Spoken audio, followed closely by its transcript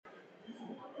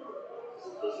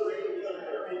Good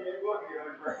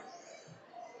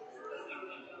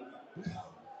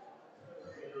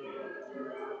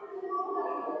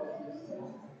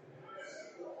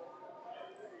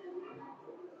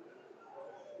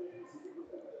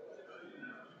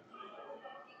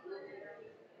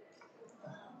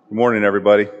morning,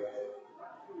 everybody.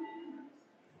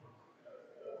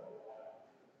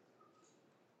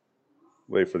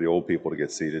 Wait for the old people to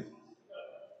get seated.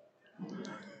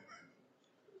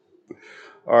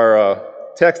 Our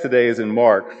text today is in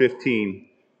Mark 15,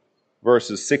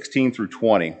 verses 16 through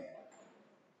 20.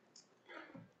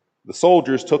 The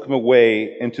soldiers took him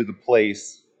away into the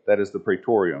place that is the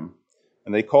praetorium,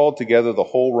 and they called together the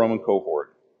whole Roman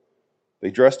cohort. They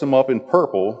dressed him up in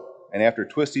purple, and after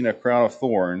twisting a crown of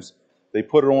thorns, they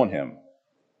put it on him,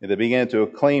 and they began to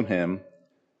acclaim him,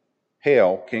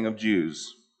 "Hail, King of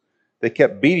Jews!" They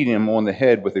kept beating him on the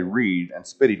head with a reed and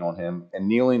spitting on him, and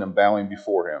kneeling and bowing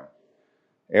before him.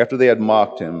 After they had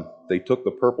mocked him, they took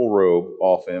the purple robe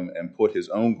off him and put his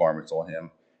own garments on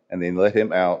him, and they led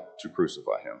him out to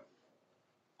crucify him.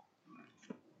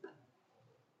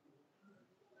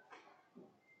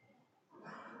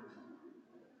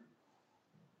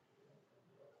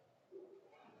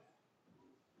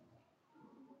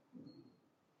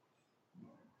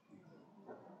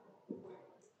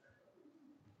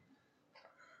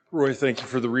 Roy, thank you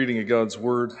for the reading of God's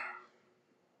Word.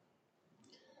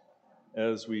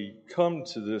 As we come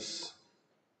to this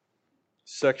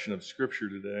section of Scripture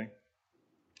today,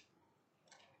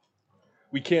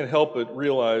 we can't help but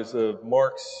realize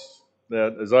Mark's,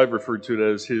 that as I've referred to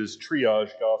it as his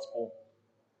triage gospel,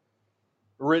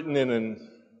 written in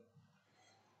an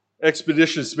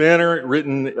expeditious manner,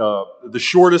 written the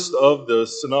shortest of the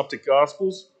synoptic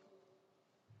gospels,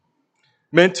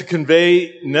 meant to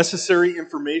convey necessary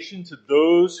information to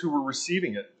those who were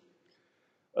receiving it.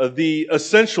 The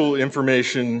essential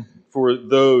information for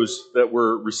those that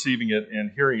were receiving it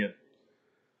and hearing it.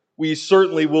 We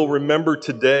certainly will remember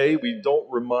today. We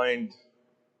don't remind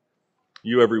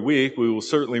you every week. We will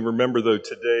certainly remember, though,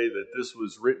 today that this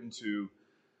was written to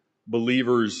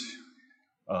believers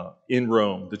in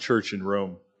Rome, the church in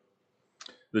Rome.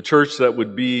 The church that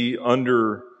would be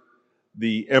under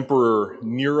the Emperor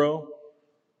Nero.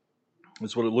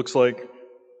 That's what it looks like.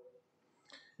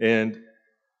 And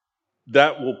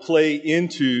that will play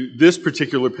into this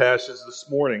particular passage this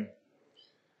morning.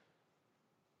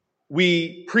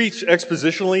 We preach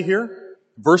expositionally here,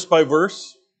 verse by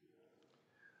verse.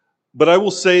 But I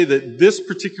will say that this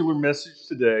particular message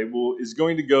today is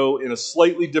going to go in a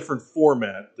slightly different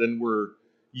format than we're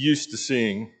used to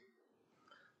seeing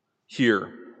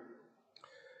here.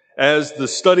 As the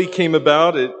study came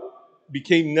about, it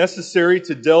became necessary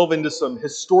to delve into some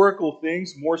historical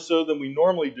things, more so than we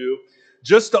normally do,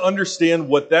 just to understand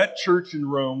what that church in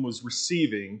Rome was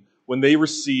receiving when they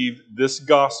received this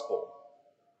gospel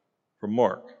from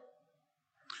Mark.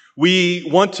 We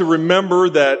want to remember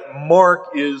that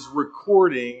Mark is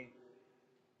recording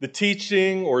the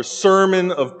teaching or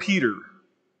sermon of Peter.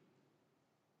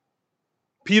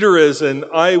 Peter is an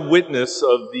eyewitness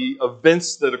of the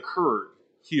events that occurred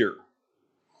here.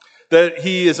 That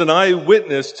he is an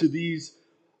eyewitness to these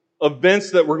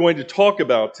events that we're going to talk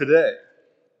about today.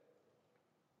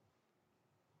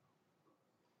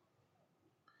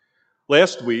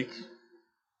 Last week,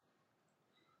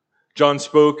 John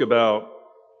spoke about,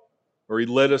 or he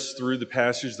led us through the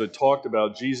passage that talked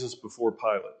about Jesus before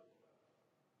Pilate.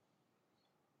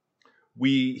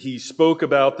 He spoke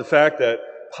about the fact that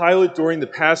Pilate, during the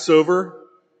Passover,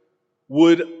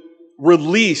 would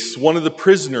release one of the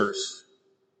prisoners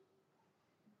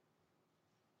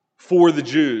for the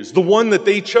Jews, the one that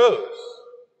they chose.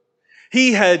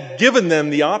 He had given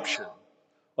them the option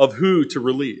of who to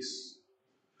release.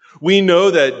 We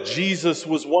know that Jesus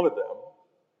was one of them,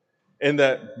 and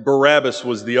that Barabbas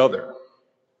was the other.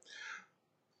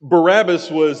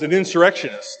 Barabbas was an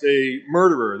insurrectionist, a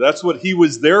murderer. That's what he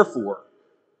was there for,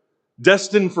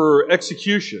 destined for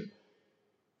execution.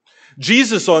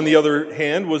 Jesus, on the other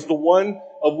hand, was the one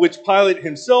of which Pilate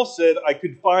himself said, "I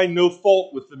could find no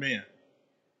fault with the man."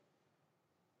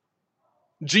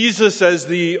 Jesus as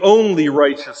the only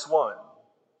righteous one.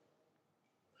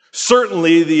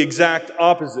 Certainly the exact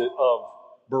opposite of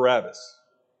Barabbas.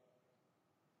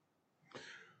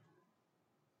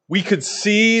 We could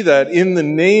see that in the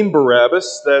name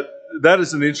Barabbas, that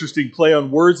is an interesting play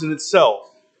on words in itself.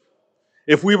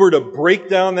 If we were to break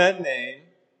down that name,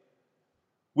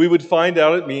 we would find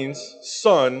out it means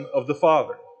son of the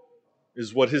Father,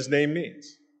 is what his name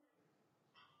means.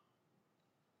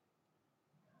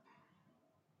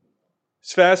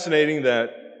 It's fascinating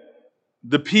that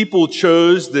the people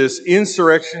chose this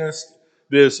insurrectionist,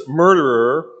 this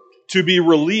murderer, to be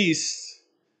released,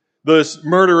 this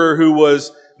murderer who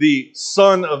was the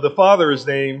son of the father, his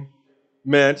name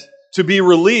meant, to be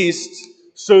released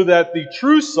so that the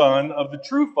true son of the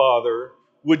true father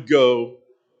would go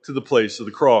to the place of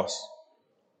the cross.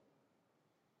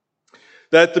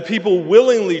 That the people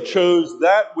willingly chose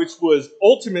that which was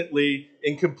ultimately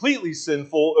and completely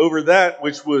sinful over that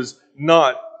which was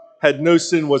not, had no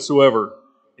sin whatsoever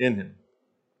in him.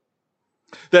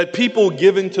 That people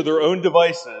given to their own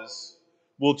devices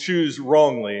will choose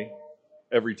wrongly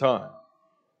every time.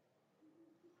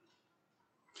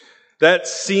 That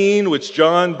scene which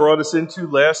John brought us into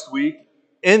last week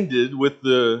ended with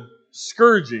the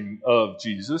scourging of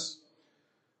Jesus.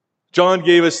 John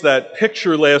gave us that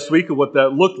picture last week of what that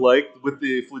looked like with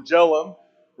the flagellum,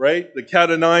 right? The cat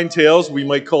o' nine tails, we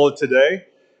might call it today.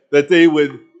 That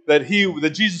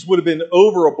Jesus would have been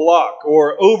over a block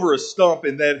or over a stump,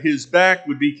 and that his back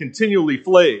would be continually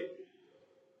flayed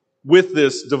with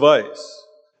this device.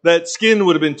 That skin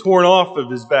would have been torn off of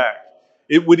his back.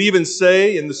 It would even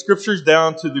say in the scriptures,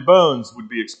 down to the bones would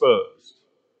be exposed.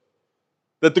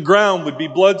 That the ground would be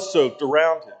blood-soaked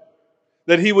around him.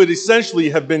 That he would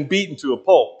essentially have been beaten to a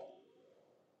pulp,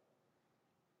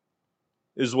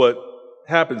 is what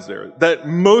happens there. That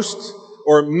most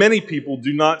or many people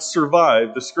do not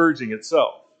survive the scourging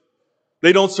itself.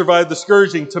 They don't survive the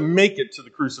scourging to make it to the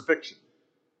crucifixion.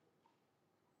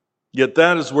 Yet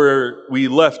that is where we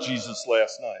left Jesus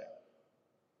last night.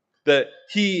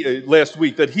 Last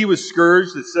week, that he was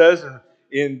scourged, it says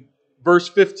in verse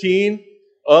 15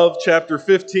 of chapter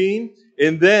 15,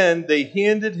 and then they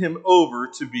handed him over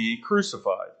to be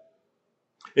crucified.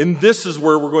 And this is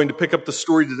where we're going to pick up the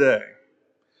story today.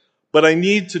 But I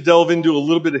need to delve into a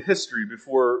little bit of history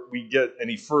before we get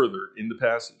any further in the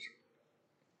passage.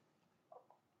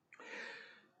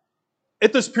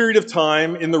 At this period of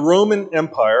time in the Roman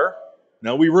Empire,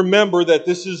 now we remember that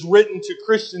this is written to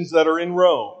Christians that are in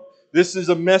Rome. This is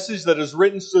a message that is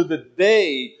written so that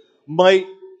they might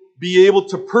be able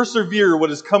to persevere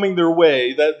what is coming their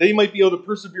way, that they might be able to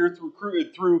persevere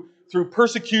through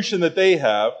persecution that they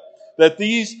have, that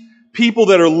these people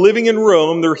that are living in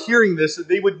Rome, they're hearing this, and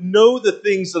they would know the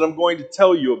things that I'm going to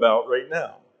tell you about right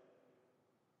now.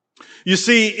 You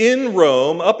see, in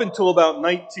Rome, up until about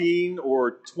 19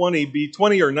 or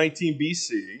 20 or 19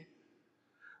 BC,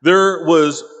 there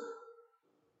was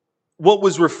what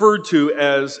was referred to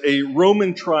as a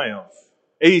Roman triumph,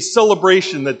 a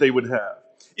celebration that they would have.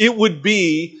 It would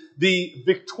be the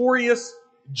victorious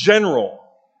general.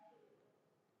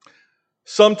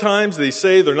 Sometimes they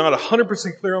say, they're not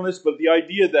 100% clear on this, but the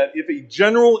idea that if a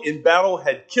general in battle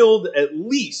had killed at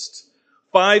least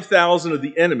 5,000 of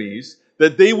the enemies,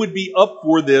 that they would be up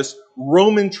for this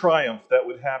Roman triumph that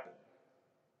would happen.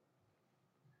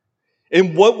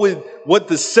 And what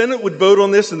the Senate would vote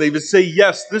on this, and they would say,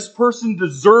 yes, this person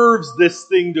deserves this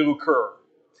thing to occur.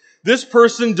 This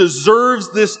person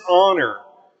deserves this honor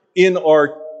in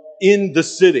the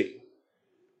city.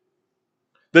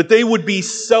 That they would be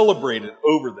celebrated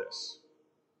over this,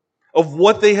 of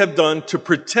what they have done to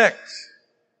protect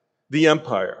the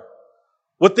empire,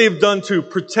 what they've done to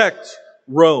protect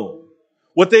Rome,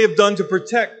 what they have done to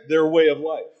protect their way of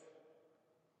life.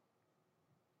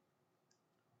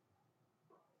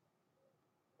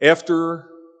 After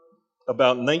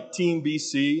about 19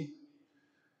 BC,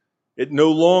 it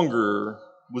no longer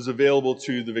was available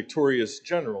to the victorious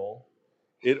general.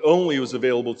 It only was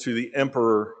available to the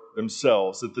emperor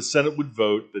themselves, that the Senate would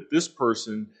vote that this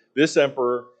person, this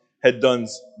emperor, had done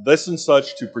this and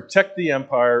such to protect the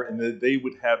empire, and that they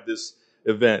would have this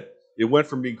event. It went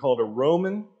from being called a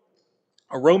Roman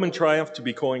triumph to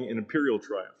becoming an imperial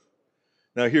triumph.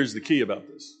 Now here's the key about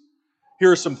this.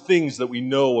 Here are some things that we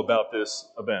know about this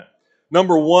event.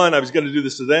 Number one, I was going to do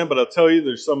this to them, but I'll tell you,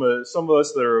 there's some of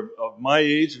us that are of my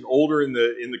age and older in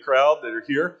the crowd that are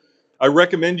here. I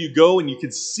recommend you go and you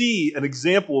can see an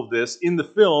example of this in the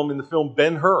film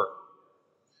Ben-Hur.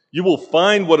 You will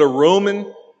find what a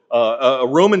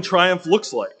Roman triumph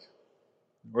looks like,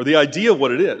 or the idea of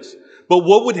what it is. But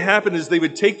what would happen is they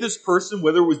would take this person,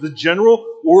 whether it was the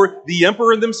general or the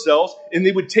emperor themselves, and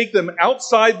they would take them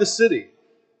outside the city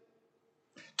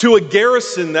to a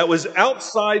garrison that was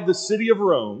outside the city of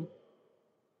Rome,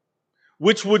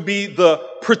 which would be the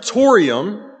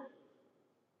praetorium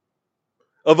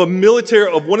of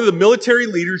one of the military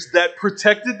leaders that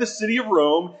protected the city of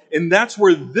Rome, and that's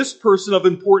where this person of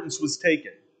importance was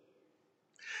taken.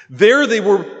 There they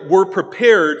were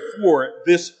prepared for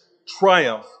this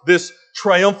triumph, this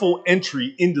triumphal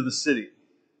entry into the city.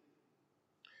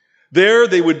 There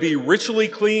they would be ritually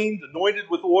cleaned, anointed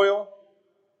with oil.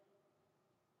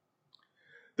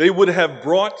 They would have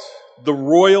brought the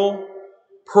royal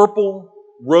purple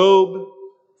robe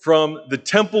from the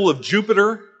temple of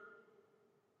Jupiter.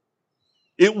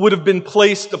 It would have been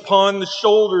placed upon the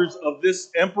shoulders of this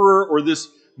emperor or this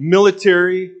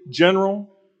military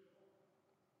general.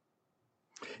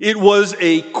 It was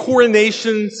a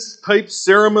coronation type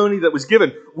ceremony that was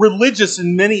given, religious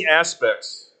in many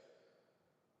aspects.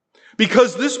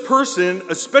 Because this person,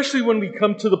 especially when we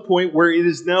come to the point where it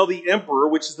is now the emperor,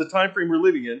 which is the time frame we're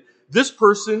living in, this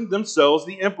person themselves,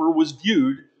 the emperor, was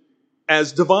viewed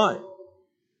as divine.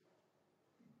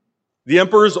 The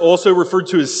emperors, also referred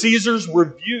to as Caesars,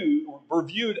 were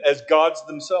viewed as gods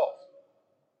themselves.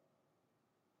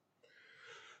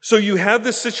 So you have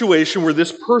this situation where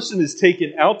this person is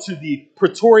taken out to the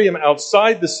praetorium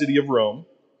outside the city of Rome,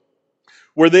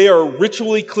 where they are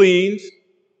ritually cleaned,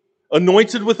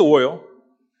 anointed with oil,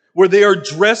 where they are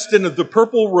dressed in the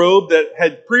purple robe that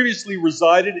had previously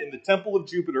resided in the temple of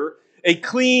Jupiter, a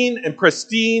clean and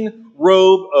pristine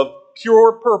robe of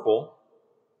pure purple,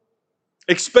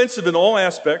 expensive in all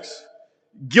aspects,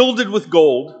 gilded with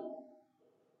gold,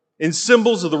 and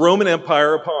symbols of the Roman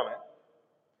Empire upon it,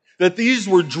 that these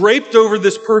were draped over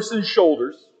this person's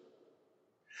shoulders,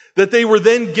 that they were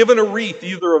then given a wreath,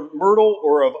 either of myrtle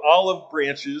or of olive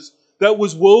branches, that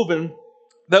was woven,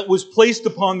 that was placed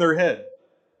upon their head.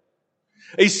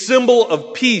 A symbol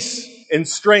of peace and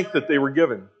strength that they were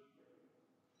given.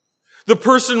 The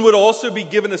person would also be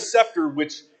given a scepter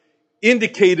which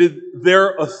indicated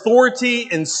their authority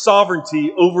and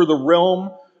sovereignty over the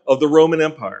realm of the Roman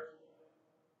Empire.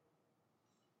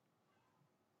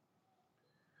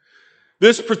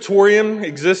 This praetorium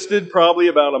existed probably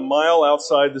about a mile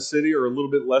outside the city, or a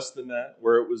little bit less than that,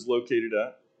 where it was located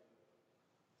at.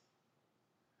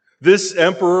 This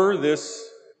emperor,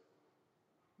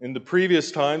 in the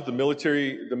previous times, the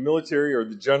military or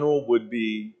the general would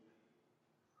be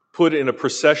put in a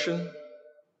procession,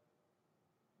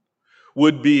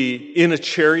 would be in a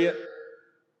chariot,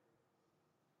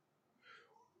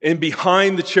 and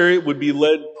behind the chariot would be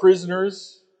led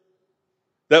prisoners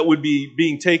that would be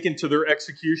being taken to their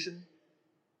execution.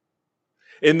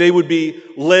 And they would be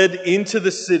led into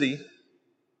the city.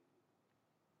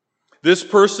 This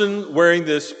person wearing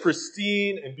this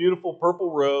pristine and beautiful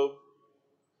purple robe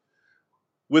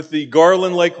with the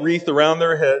garland-like wreath around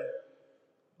their head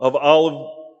of olive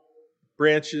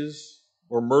branches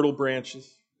or myrtle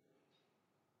branches,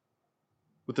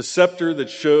 with a scepter that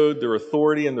showed their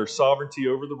authority and their sovereignty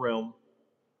over the realm,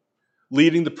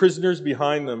 leading the prisoners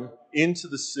behind them into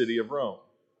the city of Rome.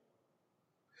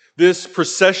 This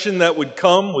procession that would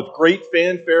come with great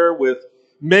fanfare, with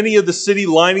many of the city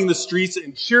lining the streets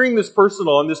and cheering this person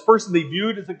on, this person they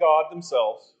viewed as a god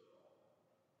themselves,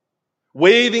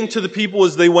 waving to the people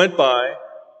as they went by,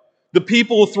 the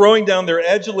people throwing down their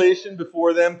adulation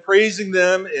before them, praising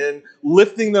them and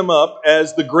lifting them up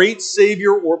as the great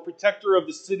savior or protector of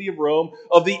the city of Rome,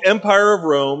 of the empire of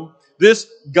Rome, this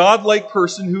godlike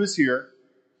person who is here.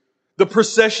 The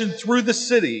procession through the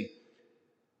city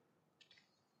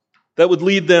that would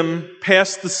lead them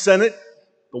past the Senate,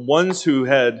 the ones who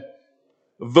had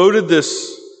voted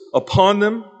this upon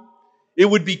them. It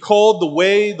would be called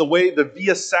the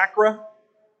Via Sacra.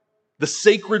 The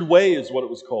sacred way is what it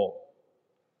was called.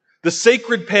 The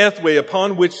sacred pathway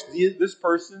upon which this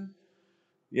person,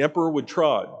 the emperor, would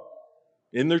trod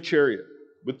in their chariot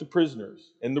with the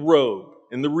prisoners and the robe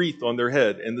and the wreath on their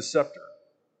head and the scepter,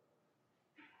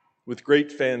 with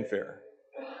great fanfare,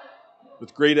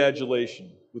 with great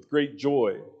adulation, with great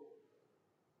joy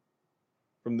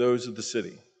from those of the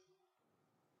city.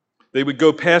 They would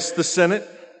go past the Senate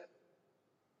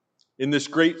in this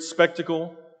great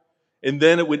spectacle, and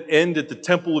then it would end at the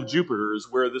Temple of Jupiter, is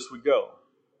where this would go.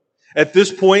 At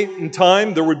this point in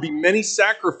time, there would be many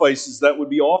sacrifices that would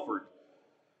be offered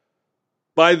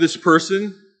by this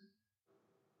person,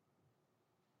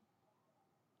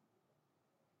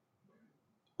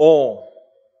 all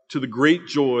to the great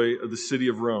joy of the city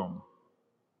of Rome.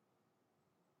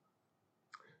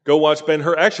 Go watch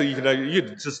Ben-Hur. Actually, you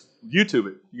can just YouTube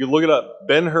it. You can look it up.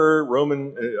 Ben-Hur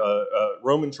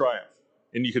Roman Triumph,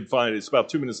 and you can find it. It's about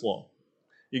 2 minutes long.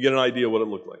 You get an idea what it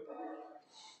looked like.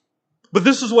 But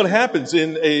this is what happens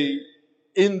in the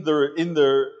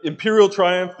imperial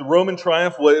triumph, the Roman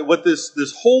triumph. What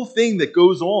this whole thing that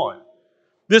goes on,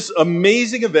 this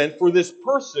amazing event for this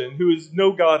person who is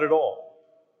no God at all.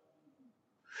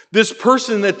 This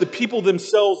person that the people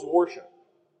themselves worship.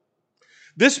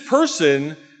 This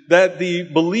person that the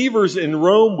believers in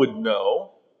Rome would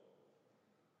know,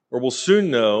 or will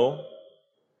soon know,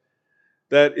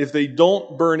 that if they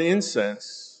don't burn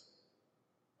incense,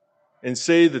 and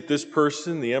say that this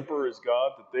person, the emperor, is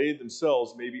God, that they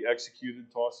themselves may be executed,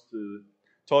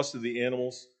 tossed to the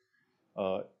animals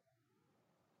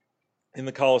in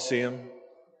the Colosseum,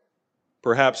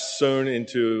 perhaps sewn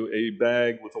into a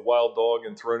bag with a wild dog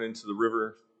and thrown into the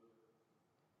river,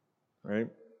 right?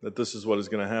 That this is what is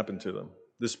going to happen to them.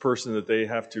 This person that they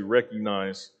have to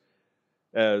recognize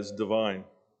as divine.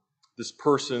 This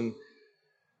person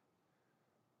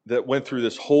that went through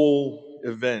this whole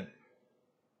event,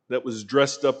 that was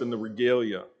dressed up in the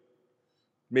regalia,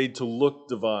 made to look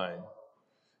divine,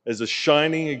 as a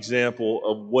shining example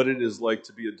of what it is like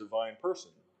to be a divine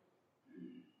person.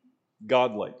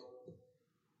 Godlike.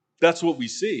 That's what we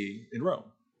see in Rome.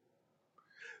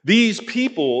 These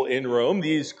people in Rome,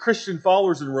 these Christian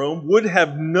followers in Rome, would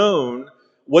have known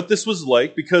what this was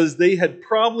like because they had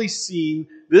probably seen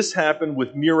this happen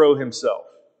with Nero himself.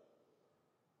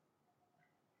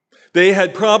 They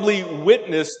had probably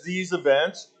witnessed these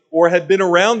events or had been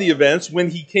around the events when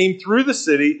he came through the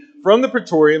city from the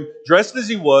Praetorium, dressed as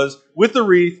he was, with the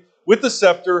wreath, with the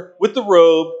scepter, with the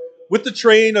robe, with the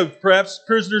train of perhaps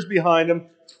prisoners behind him,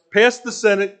 past the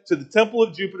Senate to the Temple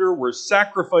of Jupiter where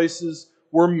sacrifices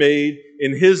were made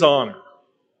in his honor.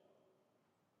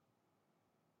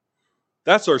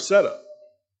 That's our setup.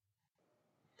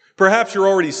 Perhaps you're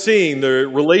already seeing the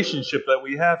relationship that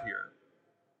we have here.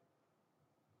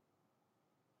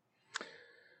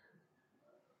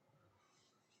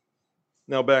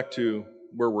 Now back to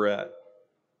where we're at.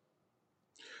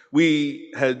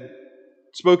 We had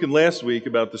spoken last week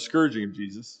about the scourging of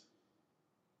Jesus.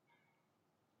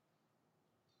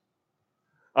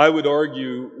 I would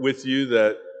argue with you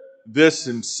that this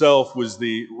himself was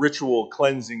the ritual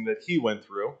cleansing that he went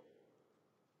through.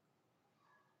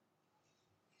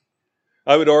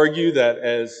 I would argue that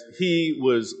as he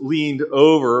was leaned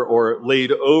over or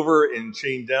laid over and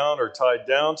chained down or tied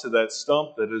down to that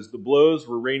stump, that as the blows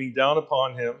were raining down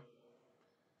upon him,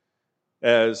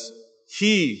 as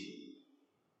he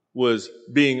was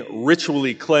being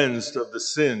ritually cleansed of the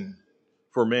sin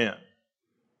for man.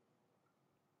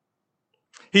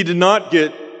 He did not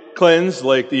get cleansed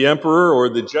like the emperor or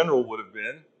the general would have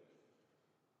been,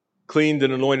 cleaned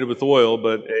and anointed with oil,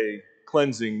 but a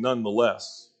cleansing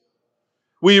nonetheless.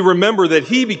 We remember that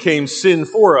he became sin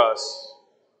for us,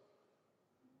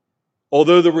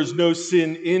 although there was no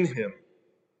sin in him.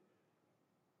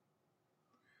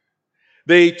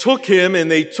 They took him and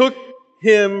they took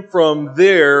him from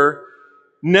there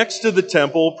next to the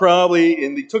temple, probably,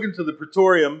 and they took him to the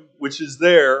Praetorium, which is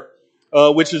there,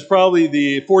 which is probably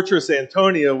the Fortress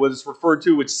Antonia was referred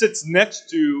to, which sits next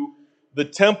to the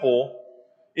temple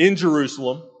in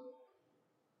Jerusalem.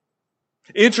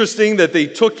 Interesting that they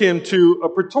took him to a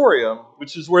Praetorium,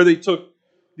 which is where they took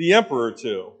the emperor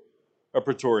to, a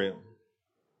Praetorium.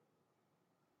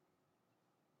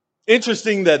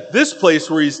 Interesting that this place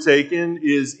where he's taken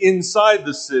is inside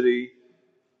the city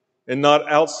and not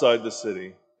outside the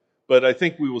city. But I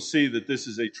think we will see that this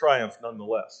is a triumph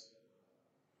nonetheless.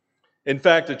 In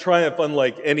fact, a triumph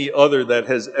unlike any other that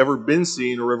has ever been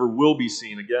seen or ever will be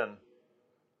seen again.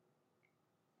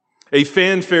 A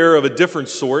fanfare of a different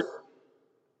sort.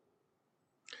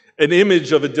 An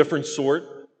image of a different sort.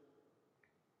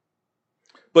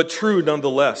 But true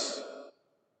nonetheless.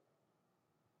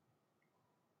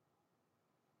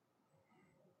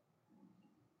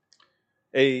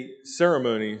 A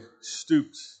ceremony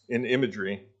steeped in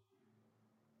imagery.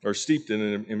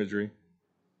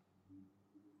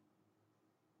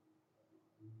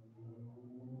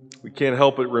 We can't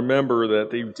help but remember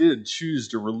that they did choose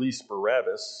to release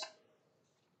Barabbas,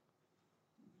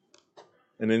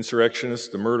 an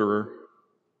insurrectionist, a murderer,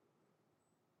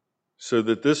 so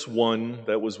that this one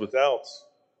that was without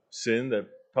sin, that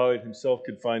Pilate himself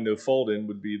could find no fault in,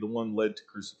 would be the one led to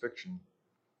crucifixion.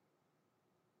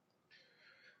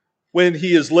 When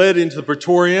he is led into the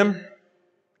Praetorium,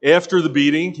 after the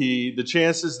beating, the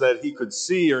chances that he could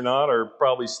see or not are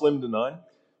probably slim to none.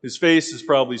 His face is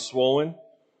probably swollen.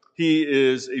 He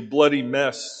is a bloody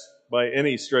mess by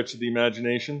any stretch of the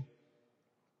imagination.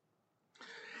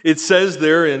 It says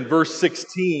there in verse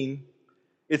 16,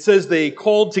 it says they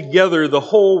called together the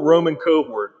whole Roman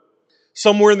cohort,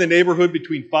 somewhere in the neighborhood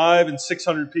between 500 and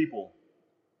 600 people.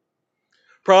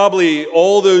 Probably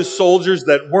all those soldiers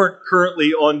that weren't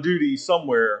currently on duty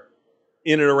somewhere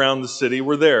in and around the city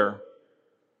were there.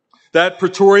 That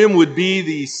Praetorium would be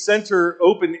the center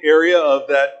open area of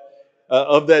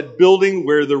that building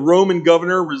where the Roman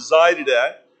governor resided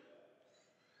at.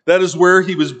 That is where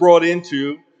he was brought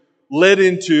into, led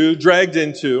into, dragged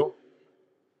into.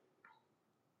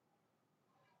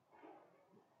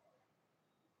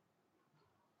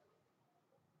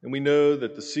 And we know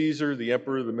that the Caesar, the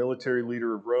emperor, the military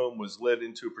leader of Rome, was led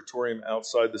into a praetorium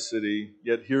outside the city.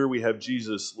 Yet here we have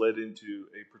Jesus led into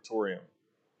a praetorium.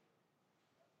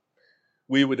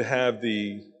 We would have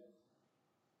the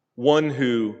one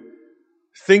who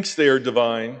thinks they are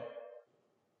divine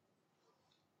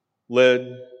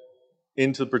led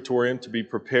into the praetorium to be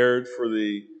prepared for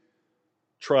the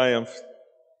triumph.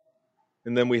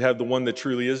 And then we have the one that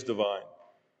truly is divine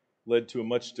led to a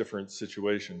much different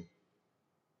situation.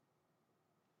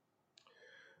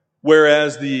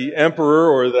 Whereas the emperor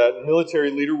or that military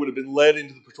leader would have been led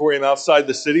into the praetorium outside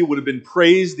the city, would have been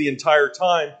praised the entire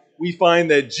time, we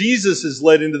find that Jesus is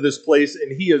led into this place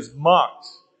and he is mocked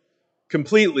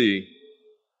completely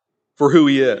for who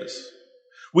he is.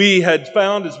 We had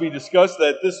found, as we discussed,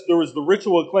 that there was the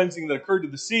ritual cleansing that occurred to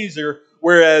the Caesar,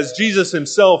 whereas Jesus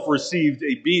himself received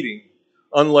a beating,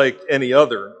 unlike any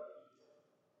other.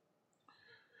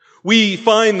 We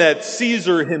find that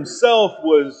Caesar himself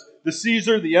was, the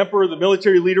Caesar, the emperor, the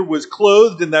military leader, was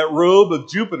clothed in that robe of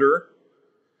Jupiter,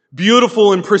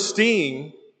 beautiful and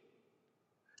pristine,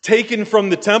 taken from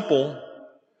the temple,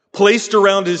 placed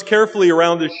carefully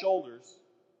around his shoulders.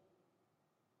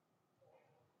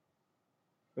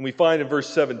 And we find in verse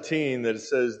 17 that it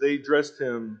says, they dressed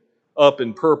him up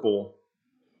in purple.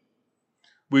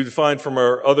 We find from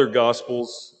our other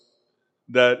Gospels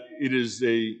that it is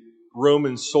a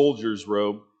Roman soldier's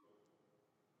robe,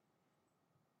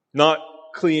 not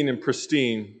clean and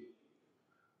pristine,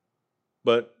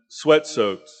 but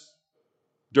sweat-soaked,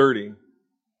 dirty,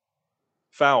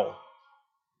 foul.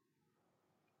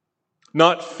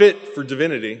 Not fit for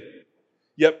divinity,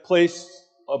 yet placed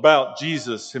about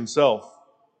Jesus himself.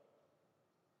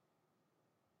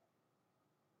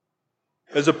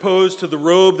 As opposed to the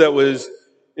robe that was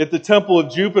at the temple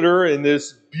of Jupiter in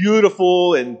this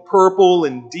beautiful and purple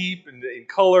and deep in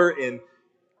color and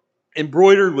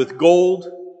embroidered with gold,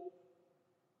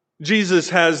 Jesus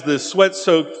has this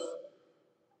sweat-soaked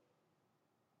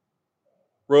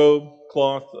robe,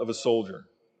 cloth of a soldier.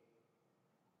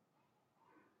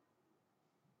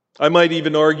 I might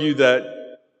even argue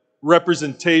that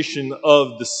representation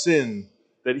of the sin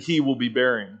that he will be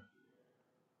bearing.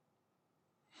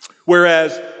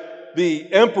 Whereas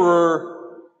the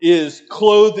emperor is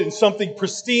clothed in something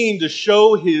pristine to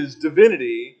show his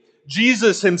divinity,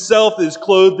 Jesus himself is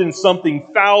clothed in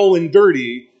something foul and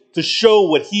dirty to show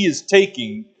what he is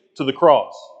taking to the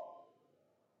cross.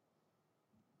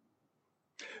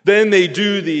 Then they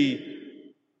do the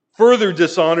further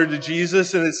dishonor to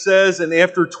Jesus, and it says, and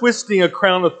after twisting a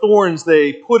crown of thorns,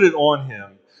 they put it on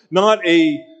him. Not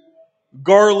a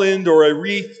garland or a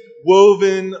wreath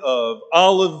woven of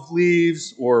olive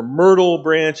leaves or myrtle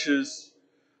branches,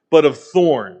 but of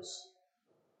thorns.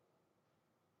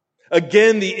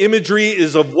 Again, the imagery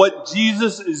is of what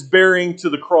Jesus is bearing to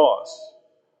the cross.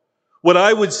 What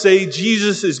I would say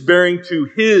Jesus is bearing to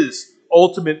his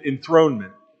ultimate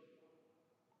enthronement.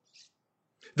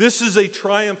 This is a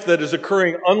triumph that is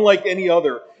occurring unlike any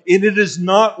other, and it is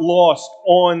not lost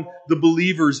on the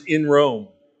believers in Rome.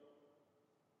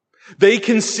 They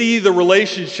can see the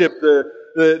relationship,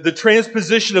 the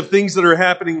transposition of things that are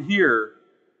happening here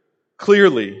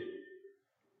clearly.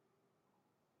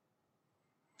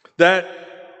 That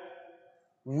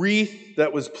wreath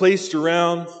that was placed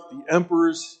around the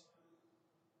emperor's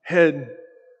head,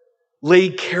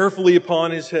 laid carefully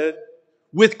upon his head,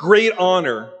 with great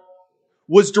honor,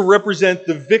 was to represent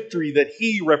the victory that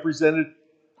he represented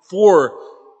for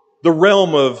the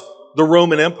realm of the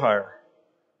Roman Empire.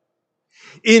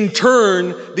 In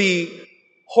turn, the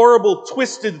horrible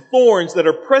twisted thorns that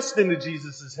are pressed into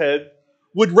Jesus' head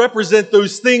would represent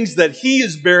those things that he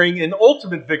is bearing in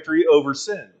ultimate victory over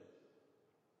sin.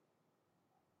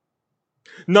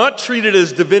 Not treated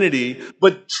as divinity,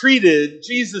 but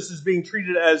Jesus is being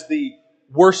treated as the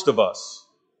worst of us.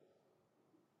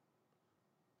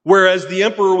 Whereas the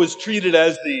emperor was treated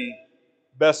as the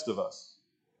best of us.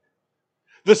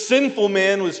 The sinful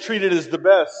man was treated as the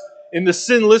best, and the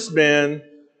sinless man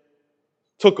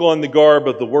took on the garb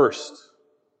of the worst.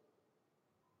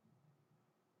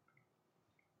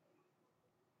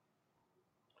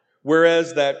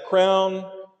 Whereas that crown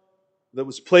that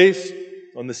was placed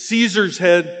on the Caesar's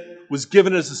head was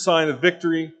given as a sign of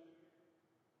victory,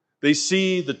 they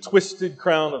see the twisted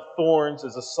crown of thorns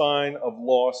as a sign of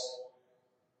loss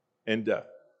and death.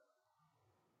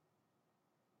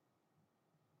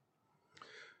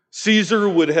 Caesar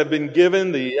would have been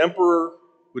given, the emperor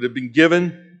would have been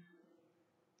given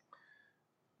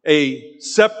a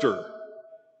scepter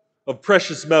of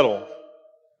precious metal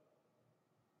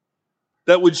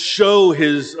that would show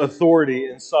his authority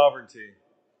and sovereignty.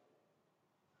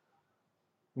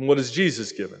 And what is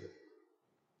Jesus given?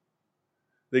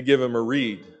 They give him a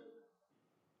reed,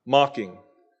 mocking,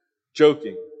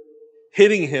 joking,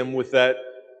 hitting him with that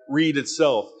reed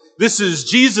itself. This is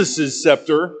Jesus'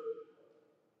 scepter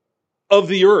of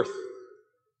the earth.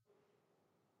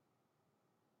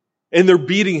 And they're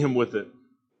beating him with it.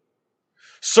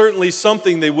 Certainly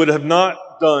something they would have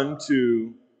not done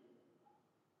to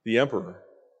the emperor.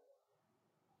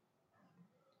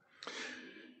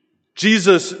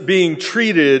 Jesus being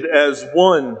treated as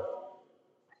one.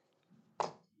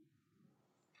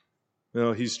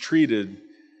 No, he's treated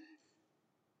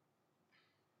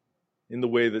in the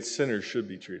way that sinners should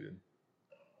be treated.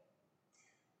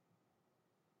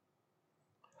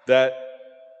 That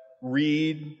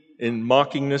reed and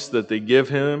mockingness that they give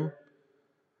him,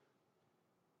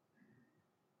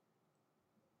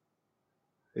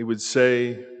 they would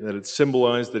say that it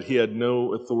symbolized that he had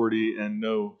no authority and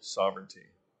no sovereignty.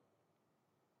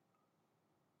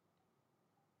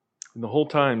 And the whole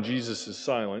time Jesus is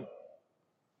silent.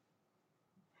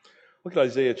 Look at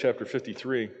Isaiah chapter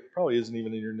 53. Probably isn't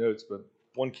even in your notes, but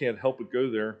one can't help but go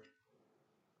there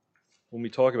when we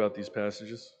talk about these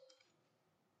passages.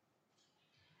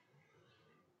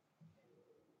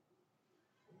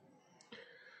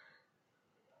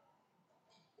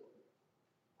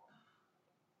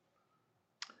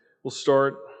 We'll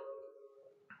start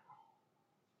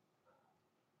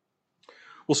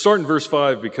in verse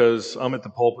 5 because I'm at the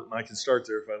pulpit and I can start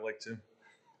there if I'd like to.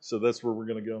 So that's where we're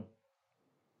going to go.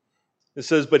 It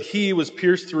says, "But he was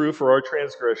pierced through for our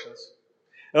transgressions."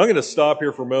 And I'm going to stop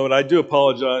here for a moment. I do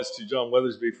apologize to John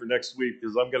Weathersby for next week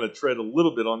because I'm going to tread a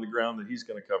little bit on the ground that he's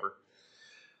going to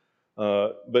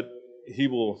cover. But he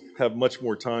will have much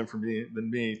more time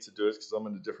than me to do it because I'm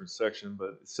in a different section.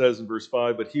 But it says in verse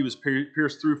 5, "But he was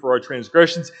pierced through for our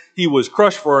transgressions. He was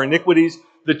crushed for our iniquities.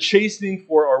 The chastening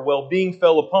for our well-being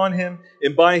fell upon him.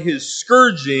 And by his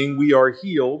scourging we are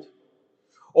healed.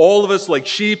 All of us like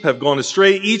sheep have gone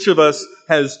astray. Each of us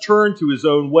has turned to his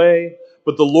own way.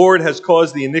 But the Lord has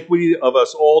caused the iniquity of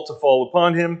us all to fall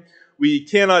upon him." We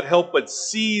cannot help but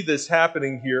see this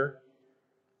happening here.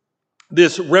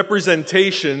 This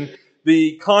representation,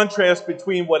 the contrast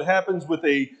between what happens with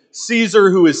a Caesar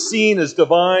who is seen as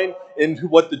divine and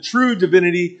what the true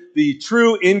divinity, the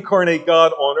true incarnate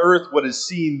God on earth, what is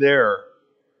seen there.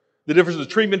 The difference of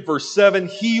treatment, verse 7,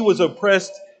 "He was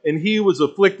oppressed and he was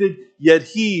afflicted, yet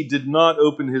he did not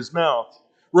open his mouth."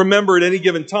 Remember, at any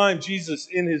given time, Jesus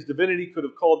in his divinity could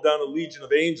have called down a legion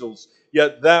of angels,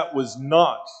 yet that was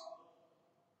not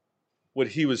what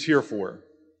he was here for.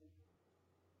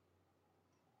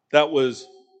 That was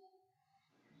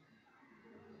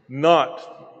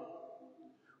not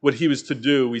what he was to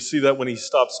do. We see that when he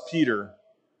stops Peter.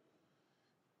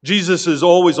 Jesus is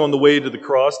always on the way to the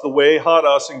cross. The way,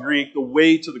 hodos in Greek, the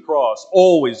way to the cross.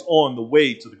 Always on the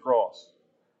way to the cross.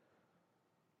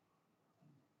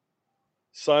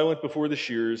 Silent before the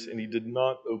shears, and he did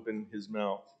not open his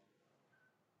mouth.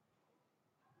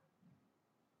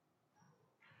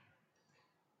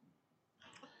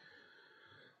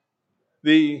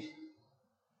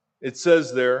 It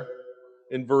says there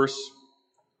in verse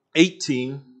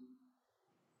 18,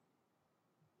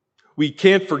 we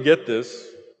can't forget this.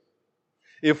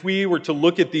 If we were to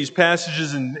look at these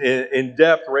passages in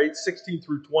depth, right, 16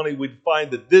 through 20, we'd find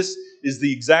that this is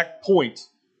the exact point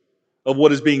of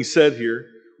what is being said here.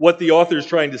 What the author is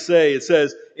trying to say, it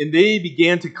says, "And they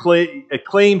began to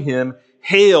acclaim him,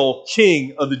 'Hail,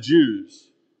 King of the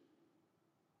Jews.'"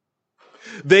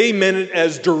 They meant it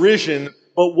as derision,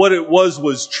 but what it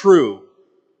was true.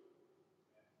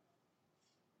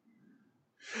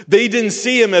 They didn't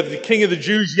see him as the King of the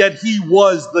Jews, yet he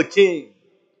was the King.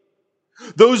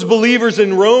 Those believers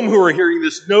in Rome who are hearing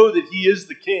this know that he is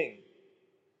the King.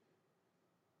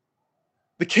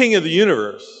 The King of the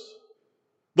universe.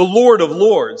 The Lord of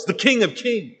lords. The King of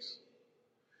kings.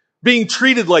 Being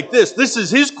treated like this. This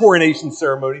is his coronation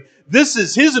ceremony. This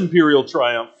is his imperial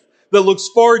triumph that looks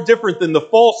far different than the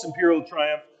false imperial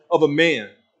triumph of a man.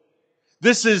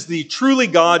 This is the truly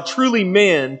God, truly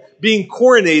man being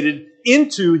coronated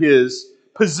into his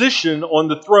position on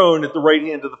the throne at the right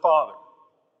hand of the Father.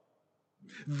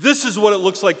 This is what it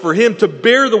looks like for him to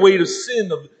bear the weight of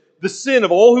the sin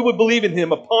of all who would believe in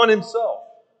him upon himself.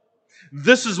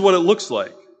 This is what it looks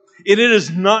like. And it is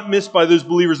not missed by those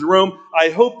believers in Rome. I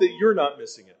hope that you're not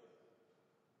missing it.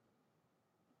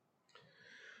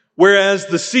 Whereas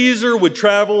the Caesar would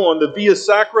travel on the Via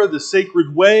Sacra, the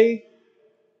sacred way,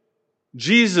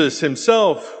 Jesus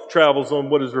himself travels on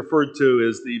what is referred to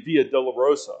as the Via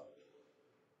Dolorosa,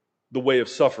 the way of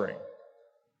suffering.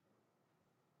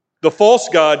 The false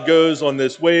god goes on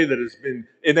this way that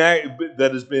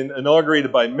has been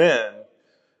inaugurated by men.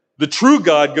 The true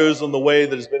God goes on the way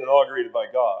that has been inaugurated by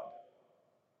God.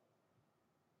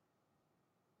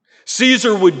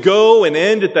 Caesar would go and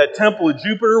end at that temple of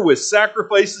Jupiter with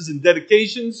sacrifices and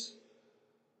dedications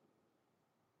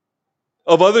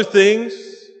of other things,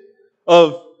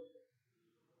 of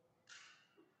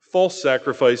false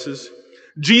sacrifices.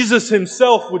 Jesus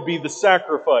himself would be the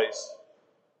sacrifice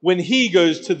when he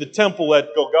goes to the temple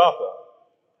at Golgotha,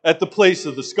 at the place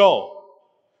of the skull,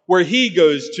 where he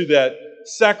goes to that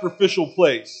sacrificial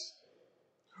place.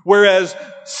 Whereas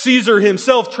Caesar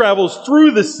himself travels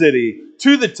through the city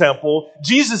to the temple,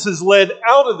 Jesus is led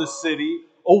out of the city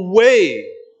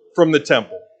away from the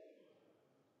temple.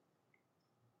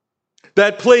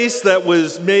 That place that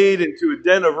was made into a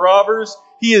den of robbers,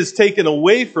 he is taken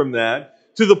away from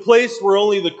that to the place where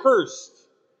only the cursed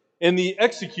and the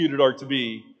executed are to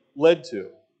be led to.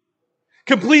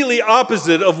 Completely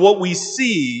opposite of what we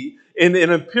see in an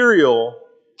imperial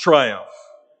triumph.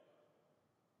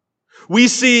 We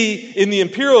see in the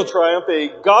imperial triumph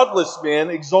a godless man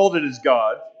exalted as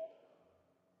God,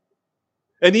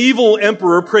 an evil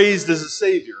emperor praised as a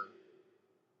savior.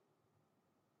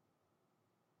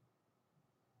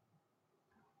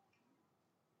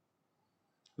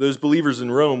 Those believers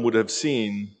in Rome would have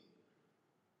seen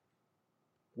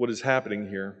what is happening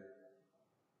here.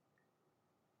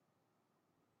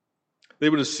 They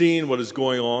would have seen what is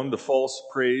going on, the false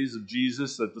praise of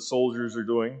Jesus that the soldiers are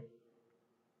doing.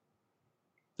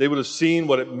 They would have seen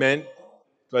what it meant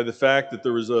by the fact that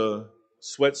there was a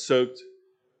sweat-soaked,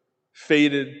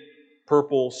 faded,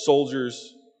 purple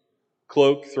soldier's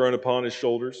cloak thrown upon his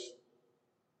shoulders.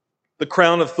 The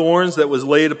crown of thorns that was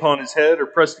laid upon his head or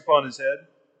pressed upon his head.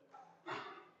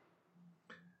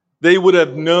 They would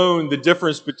have known the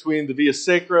difference between the Via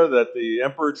Sacra that the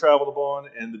emperor traveled upon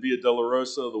and the Via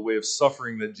Dolorosa, the way of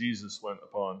suffering that Jesus went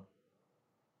upon.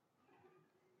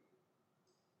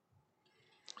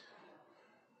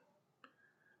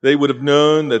 They would have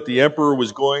known that the emperor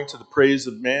was going to the praise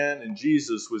of man and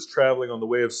Jesus was traveling on the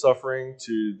way of suffering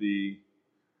to the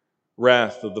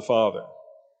wrath of the Father.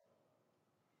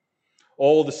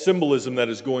 All the symbolism that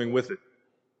is going with it,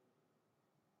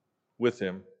 with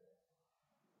him.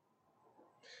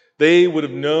 They would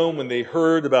have known when they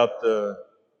heard about the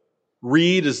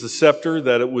reed as the scepter,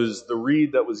 that it was the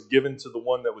reed that was given to the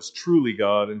one that was truly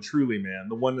God and truly man,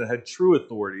 the one that had true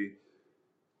authority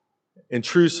and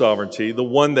true sovereignty, the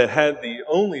one that had the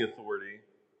only authority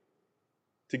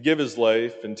to give his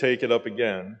life and take it up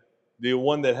again, the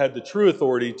one that had the true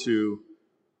authority to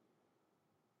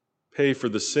pay for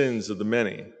the sins of the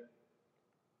many.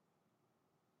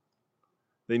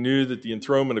 They knew that the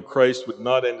enthronement of Christ would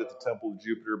not end at the temple of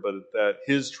Jupiter, but that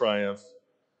his triumph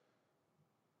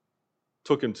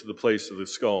took him to the place of the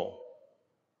skull.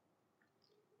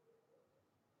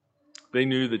 They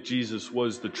knew that Jesus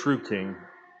was the true king.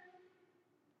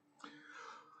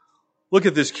 Look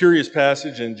at this curious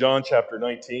passage in John chapter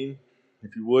 19,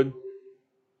 if you would,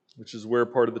 which is where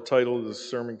part of the title of this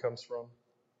sermon comes from.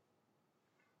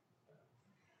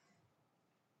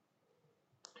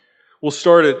 We'll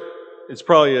start at, it's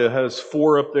probably has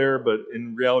 4 up there, but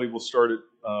in reality we'll start at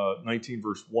 19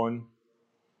 verse 1.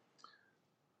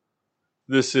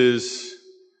 This is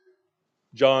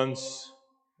John's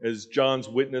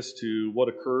witness to what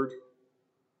occurred.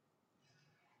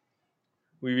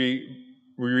 We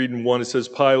read in 1, it says,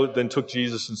 Pilate then took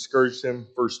Jesus and scourged him.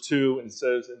 Verse 2, and it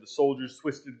says, and the soldiers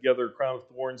twisted together a crown of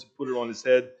thorns and put it on his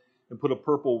head and put a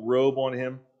purple robe on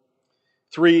him.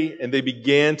 3, and they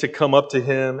began to come up to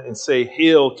him and say,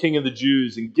 Hail, King of the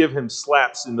Jews, and give him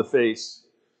slaps in the face.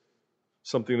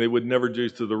 Something they would never do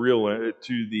to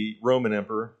the Roman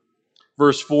emperor.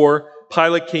 Verse 4,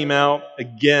 Pilate came out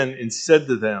again and said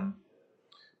to them,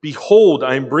 Behold,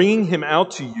 I am bringing him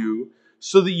out to you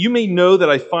so that you may know that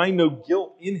I find no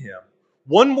guilt in him.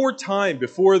 One more time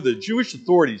before the Jewish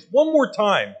authorities, one more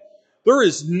time. There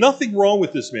is nothing wrong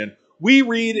with this man. We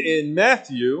read in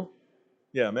Matthew,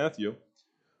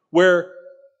 where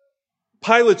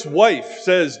Pilate's wife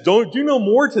says, Don't do no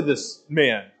more to this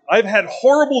man. I've had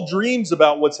horrible dreams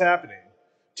about what's happening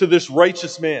to this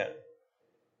righteous man.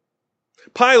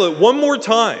 Pilate, one more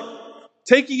time,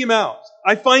 taking him out.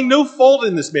 I find no fault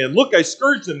in this man. Look, I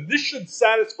scourged him. This should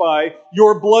satisfy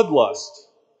your bloodlust.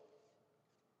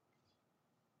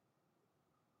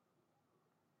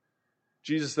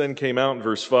 Jesus then came out in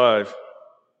verse 5.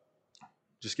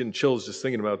 Just getting chills just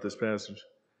thinking about this passage.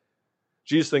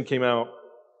 Jesus then came out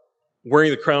wearing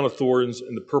the crown of thorns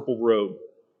and the purple robe.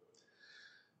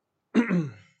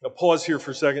 Now pause here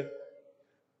for a second.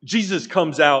 Jesus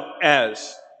comes out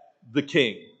as the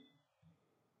king.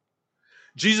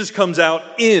 Jesus comes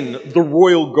out in the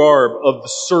royal garb of the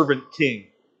servant king.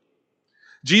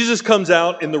 Jesus comes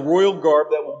out in the royal garb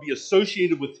that will be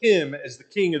associated with him as the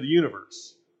king of the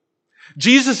universe.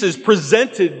 Jesus is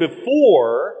presented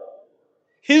before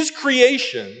his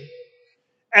creation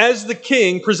as the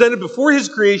king, presented before his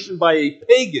creation by a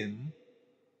pagan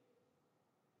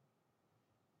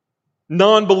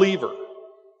non-believer.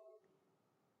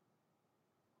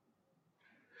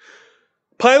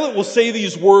 Pilate will say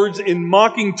these words in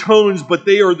mocking tones, but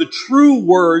they are the true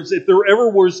words, if there ever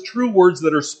was true words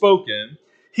that are spoken.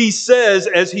 He says,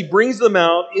 as he brings them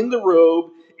out in the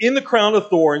robe, in the crown of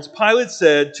thorns, Pilate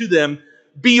said to them,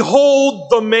 "Behold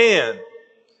the man."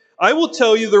 I will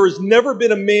tell you, there has never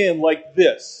been a man like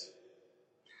this.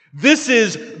 This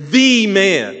is the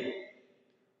man.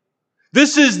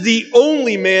 This is the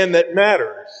only man that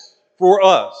matters for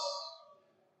us.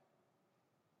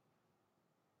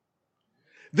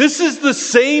 This is the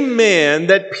same man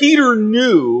that Peter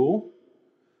knew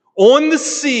on the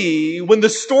sea when the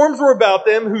storms were about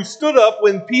them, who stood up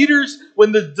when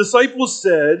the disciples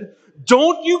said,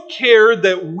 "Don't you care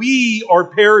that we are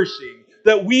perishing,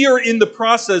 that we are in the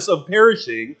process of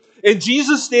perishing?" And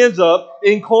Jesus stands up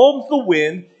and calms the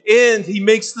wind, and he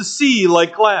makes the sea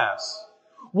like glass.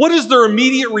 What is their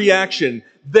immediate reaction?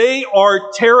 They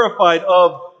are terrified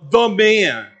of the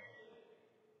man.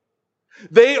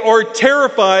 They are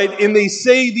terrified, and they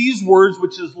say these words,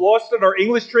 which is lost in our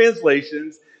English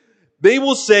translations. They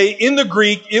will say, in the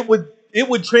Greek, it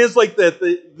would translate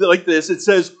like this. It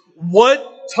says,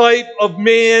 "What type of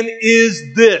man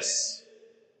is this?"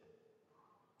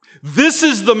 This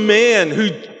is the man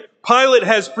who Pilate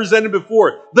has presented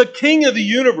before, the king of the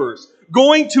universe,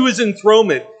 going to his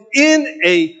enthronement in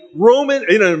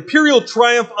an imperial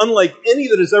triumph unlike any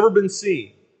that has ever been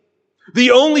seen.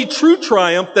 The only true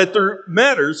triumph that there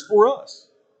matters for us.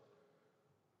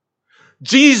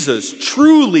 Jesus,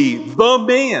 truly the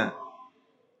man.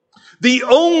 The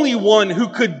only one who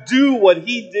could do what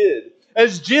he did.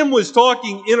 As Jim was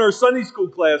talking in our Sunday school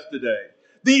class today,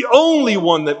 the only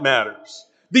one that matters.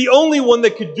 The only one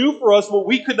that could do for us what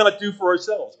we could not do for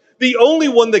ourselves. The only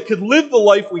one that could live the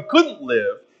life we couldn't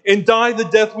live and die the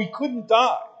death we couldn't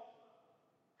die.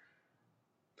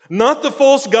 Not the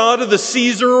false god of the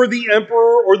Caesar or the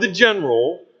emperor or the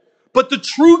general, but the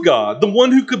true God, the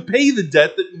one who could pay the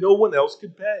debt that no one else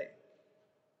could pay.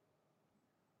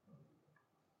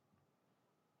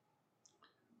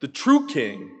 The true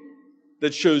king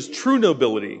that shows true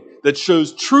nobility, that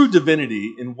shows true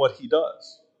divinity in what he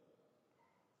does.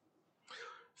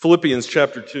 Philippians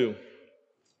chapter 2.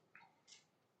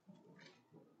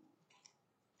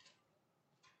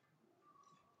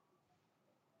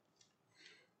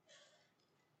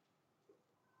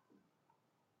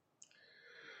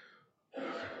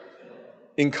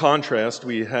 In contrast,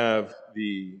 we have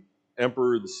the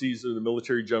emperor, the Caesar, the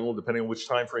military general, depending on which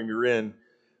time frame you're in,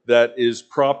 that is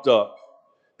propped up,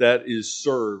 that is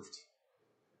served,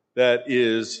 that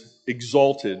is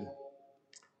exalted,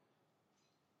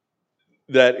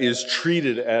 that is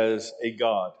treated as a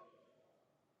god.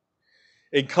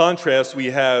 In contrast, we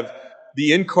have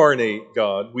the incarnate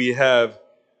God. We have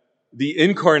the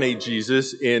incarnate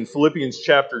Jesus in Philippians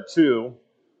chapter 2.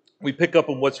 We pick up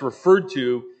on what's referred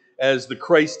to as the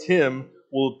Christ hymn.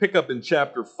 We'll pick up in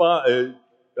chapter 2,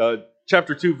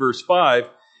 verse 5.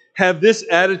 "Have this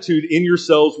attitude in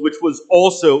yourselves, which was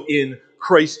also in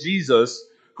Christ Jesus,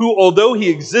 who, although he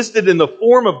existed in the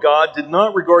form of God, did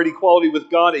not regard equality with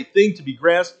God a thing to be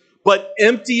grasped, but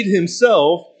emptied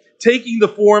himself, taking the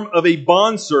form of a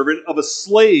bondservant, of a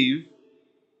slave,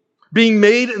 being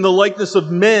made in the likeness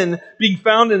of men, being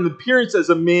found in appearance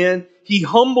as a man, he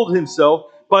humbled himself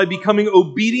by becoming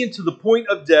obedient to the point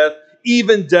of death,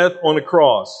 even death on a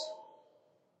cross."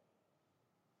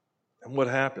 And what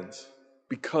happens?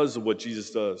 Because of what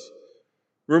Jesus does.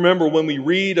 Remember, when we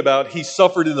read about he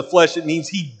suffered in the flesh, it means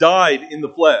he died in the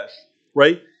flesh,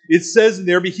 right? It says in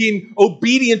there, became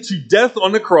obedient to death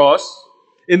on the cross.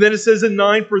 And then it says in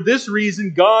 9, "For this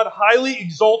reason God highly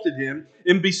exalted him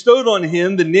and bestowed on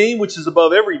him the name which is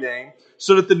above every name,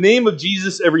 so that the name of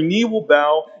Jesus every knee will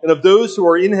bow, and of those who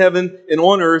are in heaven and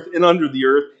on earth and under the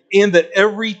earth, and that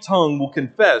every tongue will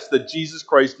confess that Jesus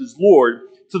Christ is Lord,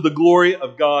 to the glory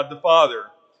of God the Father."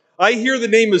 I hear the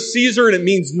name of Caesar and it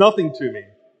means nothing to me.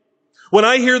 When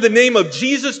I hear the name of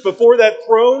Jesus before that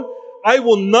throne, I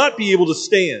will not be able to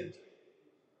stand.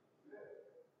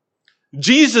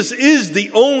 Jesus is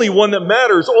the only one that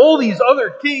matters. All these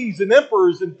other kings and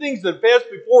emperors and things that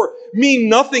passed before mean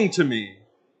nothing to me.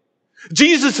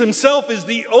 Jesus himself is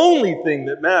the only thing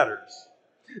that matters.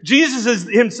 Jesus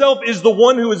himself is the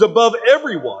one who is above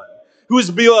everyone, who is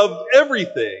above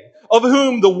everything. of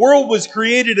whom the world was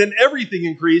created and everything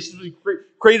in creation was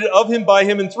created of him, by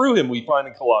him, and through him, we find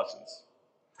in Colossians.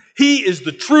 He is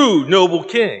the true noble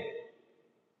king.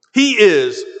 He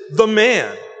is the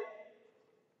man.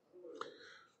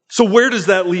 So where does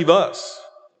that leave us?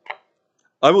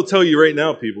 I will tell you right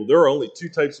now, people, there are only two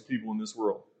types of people in this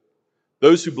world.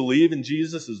 Those who believe in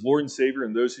Jesus as Lord and Savior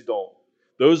and those who don't.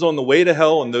 Those on the way to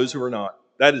hell and those who are not.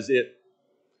 That is it.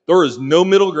 There is no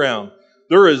middle ground.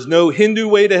 There is no Hindu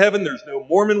way to heaven. There's no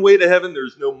Mormon way to heaven.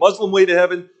 There's no Muslim way to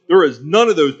heaven. There is none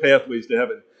of those pathways to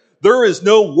heaven. There is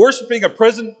no worshiping a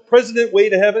president way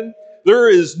to heaven. There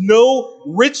is no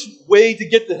rich way to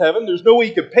get to heaven. There's no way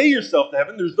you can pay yourself to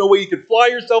heaven. There's no way you can fly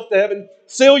yourself to heaven,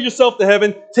 sail yourself to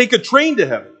heaven, take a train to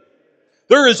heaven.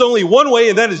 There is only one way,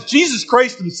 and that is Jesus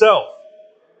Christ himself.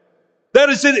 That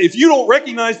is it. If you don't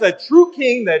recognize that true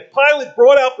king that Pilate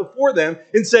brought out before them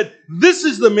and said, this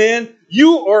is the man,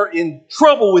 you are in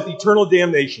trouble with eternal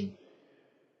damnation.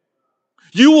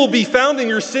 You will be found in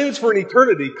your sins for an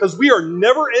eternity, because we are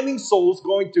never-ending souls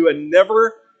going to a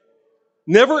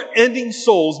never-ending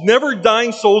souls, never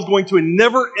dying souls going to a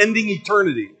never-ending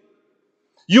eternity.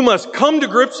 You must come to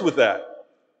grips with that.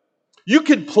 You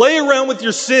can play around with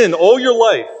your sin all your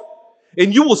life,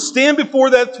 and you will stand before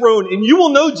that throne, and you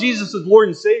will know Jesus as Lord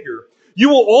and Savior. You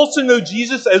will also know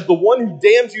Jesus as the one who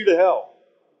damns you to hell.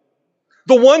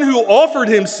 The one who offered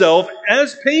himself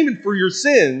as payment for your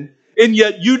sin, and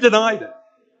yet you denied it.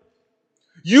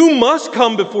 You must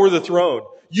come before the throne.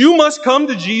 You must come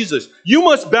to Jesus. You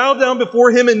must bow down before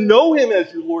him and know him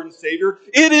as your Lord and Savior.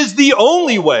 It is the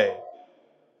only way.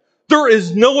 There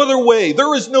is no other way.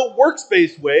 There is no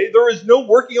works-based way. There is no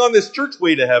working on this church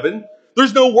way to heaven.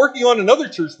 There's no working on another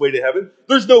church way to heaven.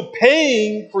 There's no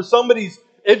paying for somebody's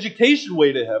education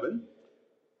way to heaven.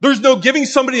 There's no giving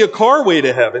somebody a car way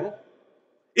to heaven.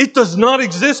 It does not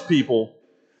exist, people.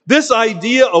 This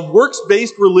idea of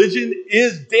works-based religion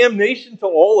is damnation to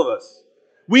all of us.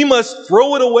 We must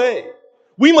throw it away.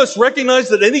 We must recognize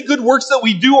that any good works that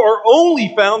we do are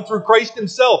only found through Christ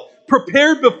himself,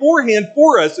 prepared beforehand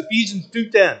for us, Ephesians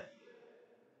 2:10.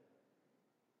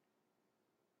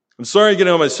 I'm sorry to get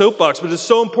on my soapbox, but it's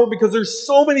so important because there's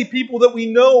so many people that we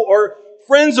know are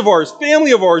friends of ours,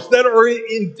 family of ours, that are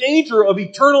in danger of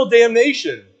eternal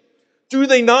damnation. Do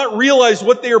they not realize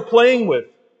what they are playing with?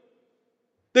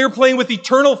 They are playing with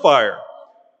eternal fire,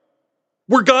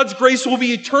 where God's grace will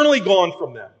be eternally gone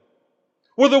from them,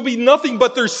 where there will be nothing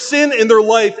but their sin in their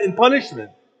life and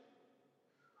punishment.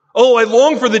 Oh, I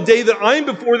long for the day that I am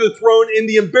before the throne and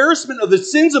the embarrassment of the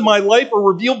sins of my life are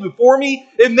revealed before me,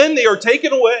 and then they are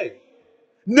taken away,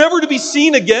 never to be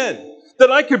seen again,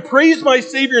 that I could praise my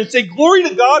Savior and say, glory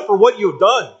to God for what you have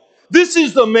done. This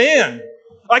is the man.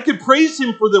 I could praise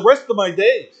him for the rest of my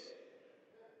days.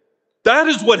 That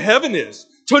is what heaven is,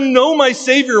 to know my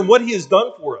Savior and what he has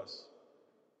done for us.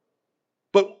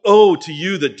 But oh, to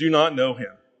you that do not know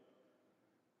him,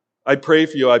 I pray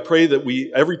for you. I pray that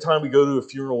every time we go to a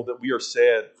funeral, that we are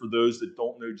sad for those that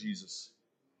don't know Jesus.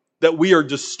 That we are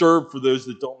disturbed for those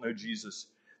that don't know Jesus.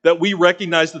 That we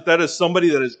recognize that that is somebody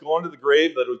that has gone to the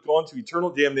grave, that has gone to eternal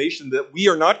damnation, that we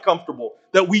are not comfortable,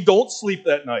 that we don't sleep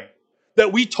that night,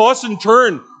 that we toss and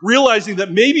turn, realizing that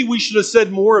maybe we should have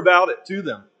said more about it to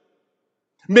them.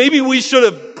 Maybe we should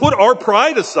have put our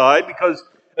pride aside, because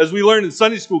as we learned in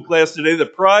Sunday school class today,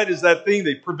 that pride is that thing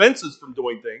that prevents us from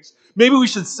doing things. Maybe we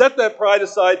should set that pride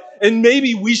aside, and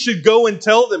maybe we should go and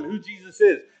tell them who Jesus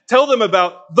is. Tell them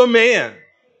about the man,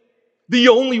 the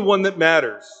only one that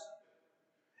matters.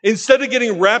 Instead of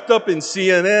getting wrapped up in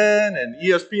CNN and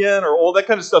ESPN or all that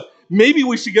kind of stuff, maybe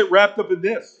we should get wrapped up in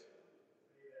this.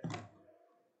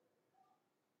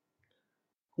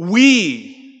 Well,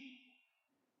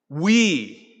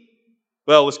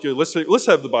 let's go. Let's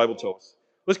have the Bible tell us.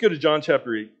 Let's go to John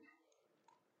chapter 8.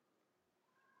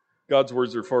 God's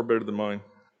words are far better than mine.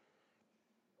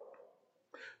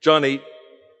 John 8.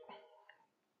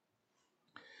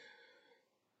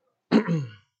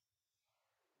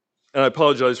 And I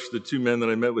apologize for the two men that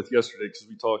I met with yesterday because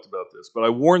we talked about this, but I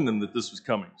warned them that this was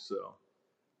coming, so.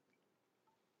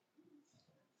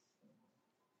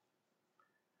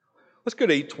 Let's go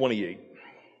to 8:28.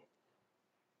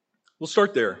 We'll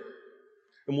start there,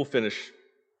 and we'll finish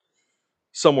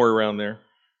somewhere around there.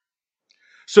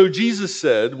 So Jesus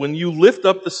said, when you lift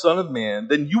up the Son of Man,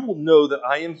 then you will know that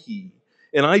I am he,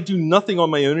 and I do nothing on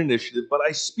my own initiative, but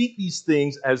I speak these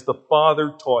things as the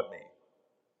Father taught me.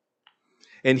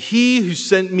 And he who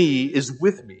sent me is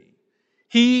with me.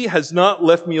 He has not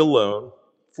left me alone,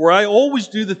 for I always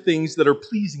do the things that are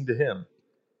pleasing to him.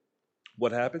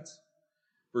 What happens?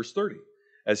 Verse 30.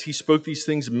 As he spoke these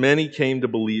things, many came to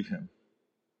believe him.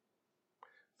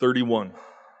 31.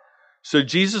 So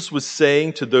Jesus was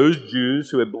saying to those Jews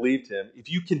who had believed him, if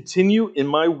you continue in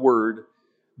my word,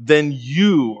 then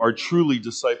you are truly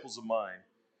disciples of mine.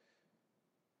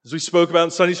 As we spoke about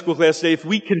in Sunday school class today, if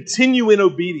we continue in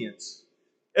obedience,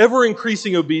 ever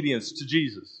increasing obedience to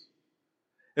Jesus.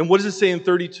 And what does it say in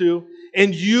 32?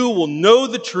 And you will know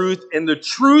the truth, and the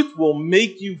truth will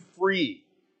make you free.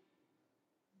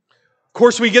 Of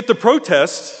course, we get the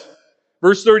protests.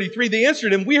 Verse 33, they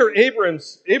answered him, we are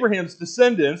Abraham's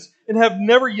descendants and have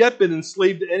never yet been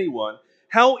enslaved to anyone.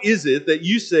 How is it that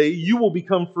you say you will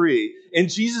become free? And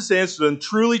Jesus answered them,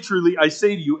 truly, truly, I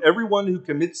say to you, everyone who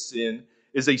commits sin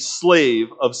is a slave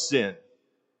of sin.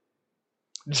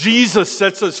 Jesus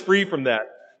sets us free from that.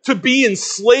 To be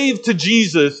enslaved to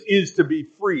Jesus is to be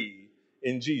free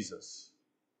in Jesus.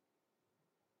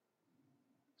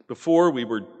 Before we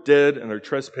were dead in our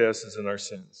trespasses and our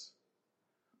sins,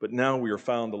 but now we are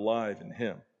found alive in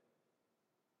him.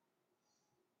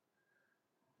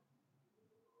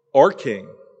 Our King,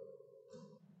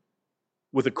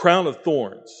 with a crown of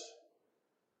thorns,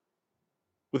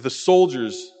 with a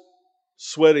soldier's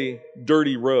sweaty,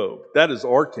 dirty robe, that is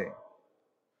our King.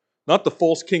 Not the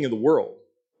false king of the world.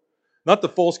 Not the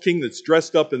false king that's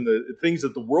dressed up in the things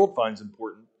that the world finds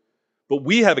important. But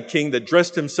we have a king that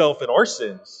dressed himself in our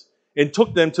sins and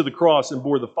took them to the cross and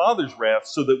bore the Father's wrath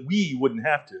so that we wouldn't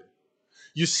have to.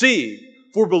 You see,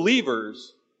 for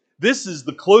believers, this is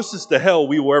the closest to hell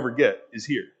we will ever get, is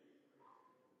here.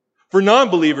 For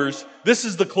non-believers, this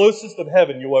is the closest of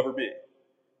heaven you'll ever be.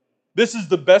 This is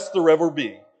the best there ever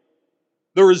be.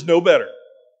 There is no better.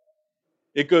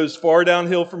 It goes far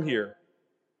downhill from here.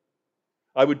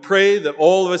 I would pray that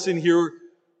all of us in here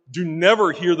do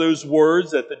never hear those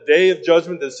words at the day of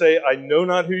judgment that say, I know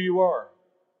not who you are.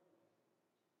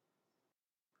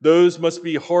 Those must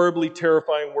be horribly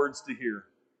terrifying words to hear.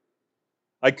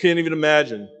 I can't even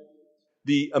imagine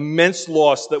the immense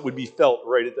loss that would be felt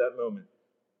right at that moment.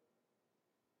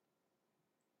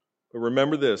 But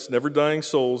remember this, never-dying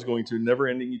souls going to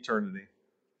never-ending eternity.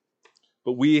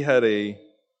 But we had a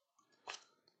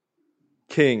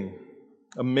king,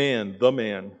 a man,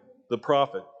 the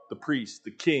prophet, the priest,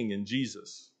 the king in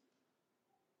Jesus.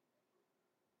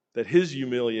 That his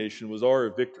humiliation was our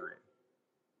victory.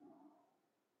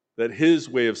 That his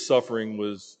way of suffering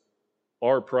was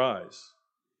our prize.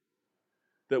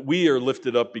 That we are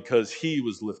lifted up because he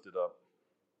was lifted up.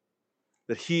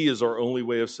 That he is our only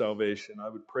way of salvation. I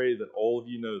would pray that all of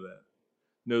you know that.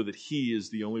 Know that he is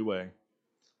the only way.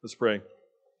 Let's pray.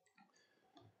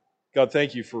 God,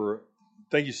 thank you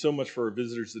so much for our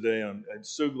visitors today. I'm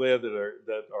so glad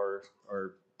that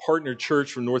our partner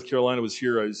church from North Carolina was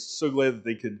here. I was so glad that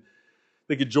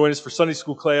they could join us for Sunday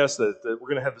school class, that we're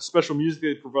going to have the special music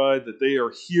they provide, that they are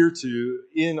here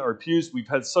in our pews. We've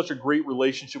had such a great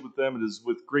relationship with them. It is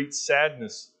with great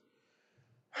sadness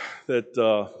that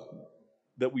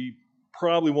we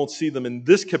probably won't see them in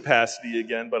this capacity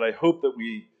again, but I hope that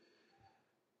we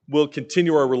will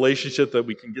continue our relationship, that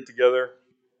we can get together.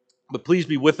 But please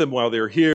be with them while they're here.